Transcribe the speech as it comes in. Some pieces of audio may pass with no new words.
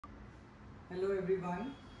Hello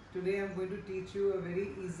everyone. Today I'm going to teach you a very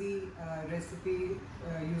easy recipe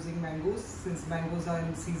using mangoes, since mangoes are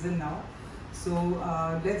in season now. So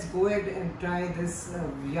let's go ahead and try this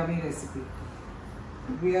yummy recipe.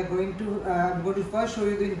 I'm going to first show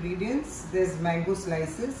you the ingredients. There's mango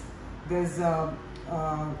slices, there's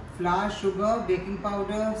flour, sugar, baking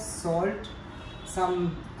powder, salt,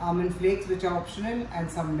 some almond flakes which are optional,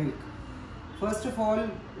 and some milk. First of all,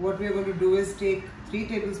 what we are going to do is take 3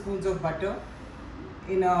 tablespoons of butter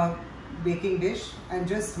in a baking dish and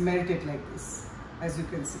just melt it like this, as you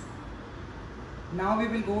can see. Now we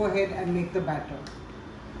will go ahead and make the batter.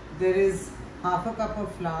 There is half a cup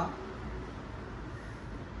of flour.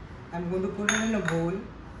 I'm going to put it in a bowl,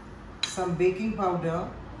 some baking powder,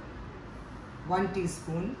 1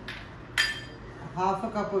 teaspoon, half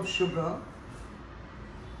a cup of sugar,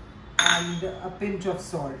 and a pinch of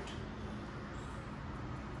salt.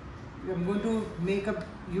 I'm going to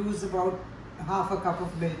use about half a cup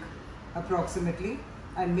of milk approximately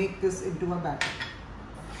and make this into a batter.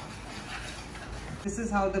 This is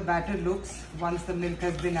how the batter looks once the milk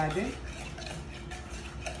has been added.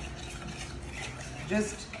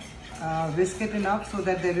 Just whisk it enough so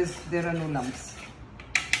that there are no lumps.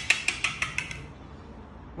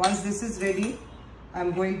 Once this is ready,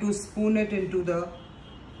 I'm going to spoon it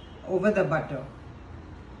over the butter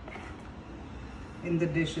in the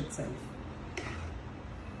dish itself.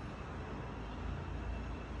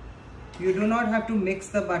 You do not have to mix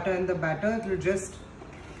the butter in the batter, it will just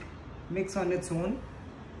mix on its own.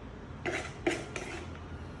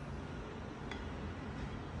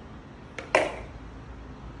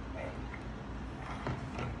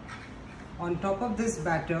 On top of this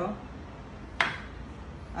batter,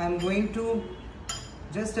 I am going to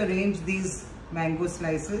just arrange these mango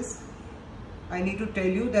slices. I need to tell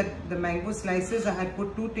you that the mango slices, I had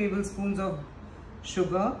put 2 tablespoons of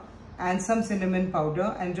sugar and some cinnamon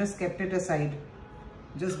powder and just kept it aside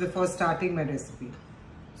just before starting my recipe,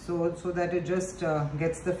 so that it just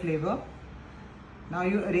gets the flavor. Now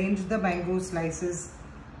you arrange the mango slices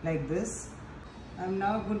like this. I'm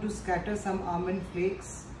now going to scatter some almond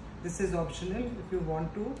flakes. This is optional if you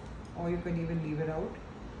want to, or you can even leave it out.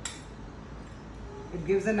 It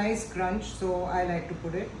gives a nice crunch, so I like to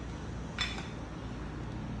put it.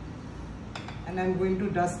 And I'm going to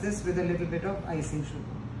dust this with a little bit of icing sugar.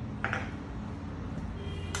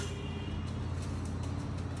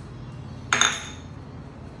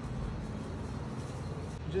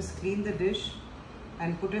 Just clean the dish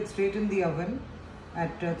and put it straight in the oven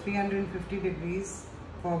at 350 degrees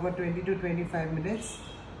for about 20 to 25 minutes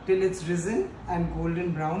till it's risen and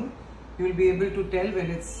golden brown. You will be able to tell when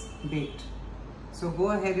it's baked. So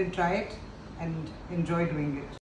go ahead and try it and enjoy doing it.